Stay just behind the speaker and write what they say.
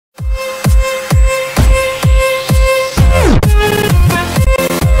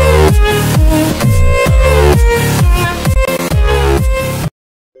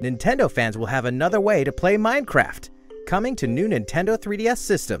Nintendo fans will have another way to play Minecraft, coming to new Nintendo 3DS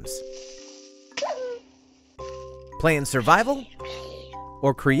systems. Play in survival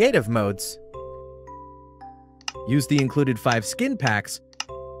or creative modes. Use the included 5 skin packs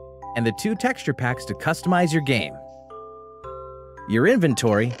and the 2 texture packs to customize your game. Your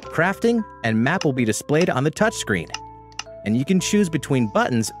inventory, crafting, and map will be displayed on the touchscreen, and you can choose between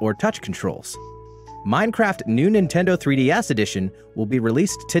buttons or touch controls. Minecraft New Nintendo 3DS Edition will be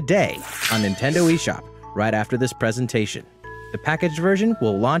released today on Nintendo eShop right after this presentation. The packaged version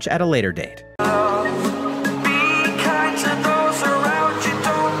will launch at a later date.